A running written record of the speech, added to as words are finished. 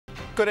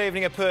Good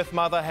evening. A Perth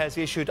mother has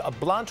issued a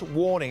blunt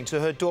warning to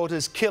her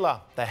daughter's killer.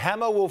 The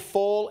hammer will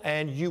fall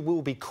and you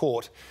will be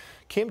caught.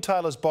 Kim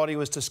Taylor's body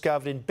was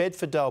discovered in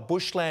Bedfordale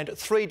bushland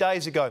 3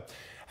 days ago,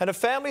 and her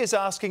family is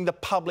asking the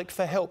public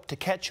for help to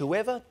catch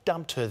whoever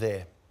dumped her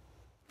there.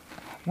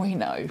 We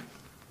know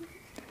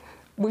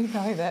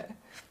that.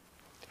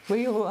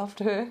 We all loved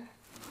her.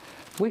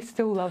 We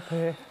still love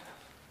her.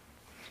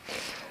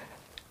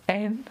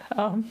 And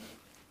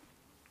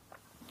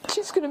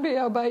she's going to be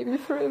our baby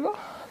forever.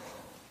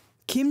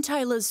 Kim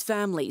Taylor's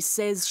family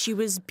says she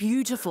was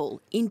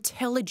beautiful,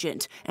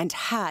 intelligent and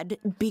had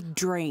big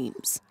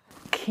dreams.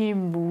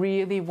 Kim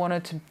really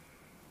wanted to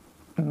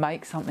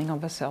make something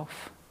of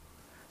herself.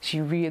 She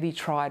really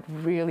tried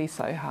really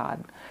so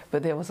hard,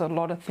 but there was a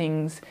lot of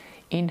things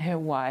in her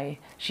way.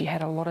 She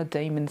had a lot of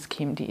demons,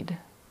 Kim did.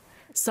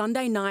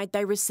 Sunday night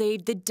they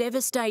received the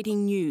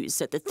devastating news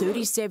that the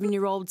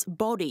 37-year-old's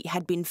body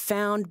had been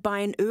found by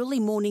an early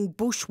morning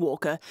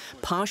bushwalker,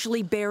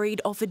 partially buried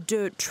off a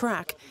dirt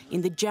track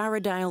in the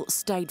Jarrahdale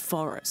State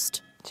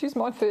Forest. She's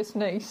my first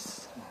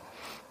niece.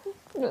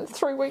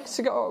 3 weeks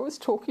ago I was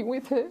talking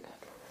with her.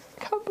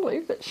 Can't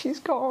believe that she's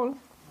gone.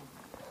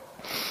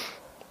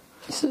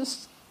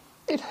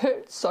 It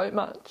hurts so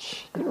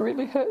much. It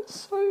really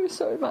hurts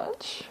so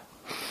much.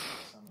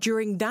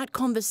 During that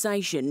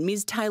conversation,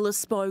 Ms Taylor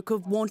spoke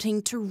of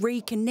wanting to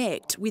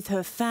reconnect with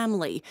her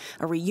family,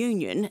 a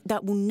reunion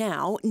that will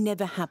now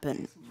never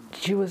happen.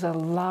 She was a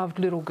loved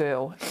little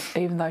girl,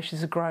 even though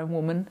she's a grown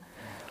woman.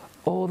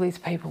 All these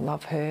people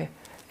love her,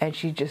 and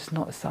she's just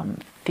not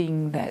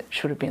something that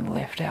should have been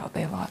left out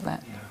there like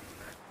that.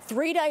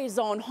 3 days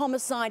on,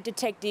 homicide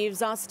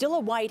detectives are still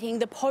awaiting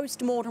the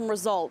post-mortem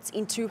results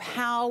into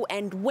how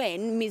and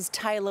when Ms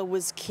Taylor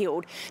was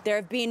killed. There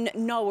have been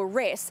no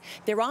arrests.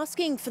 They're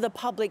asking for the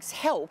public's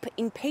help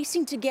in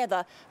piecing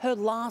together her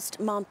last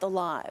month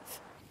alive.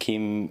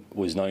 Kim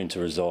was known to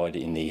reside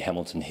in the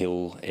Hamilton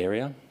Hill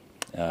area,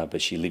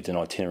 but she lived an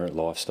itinerant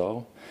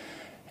lifestyle,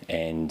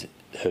 and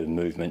her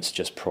movements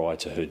just prior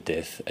to her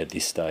death at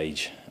this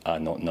stage are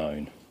not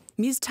known.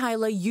 Ms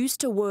Taylor used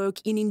to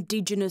work in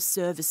Indigenous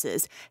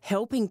services,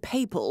 helping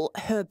people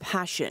her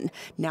passion.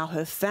 Now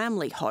her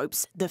family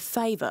hopes the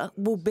favour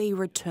will be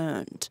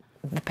returned.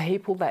 The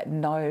people that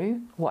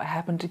know what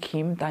happened to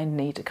Kim, they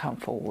need to come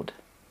forward.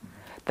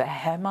 The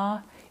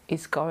hammer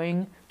is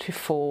going to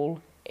fall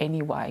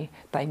anyway.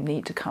 They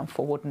need to come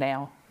forward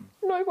now.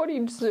 Nobody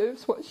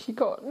deserves what she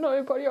got.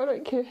 Nobody, I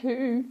don't care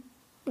who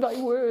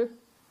they were.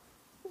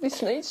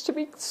 This needs to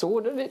be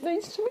sorted. It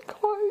needs to be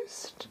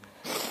closed.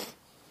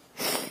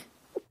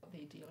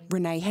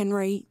 Renee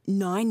Henry,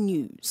 9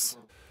 News.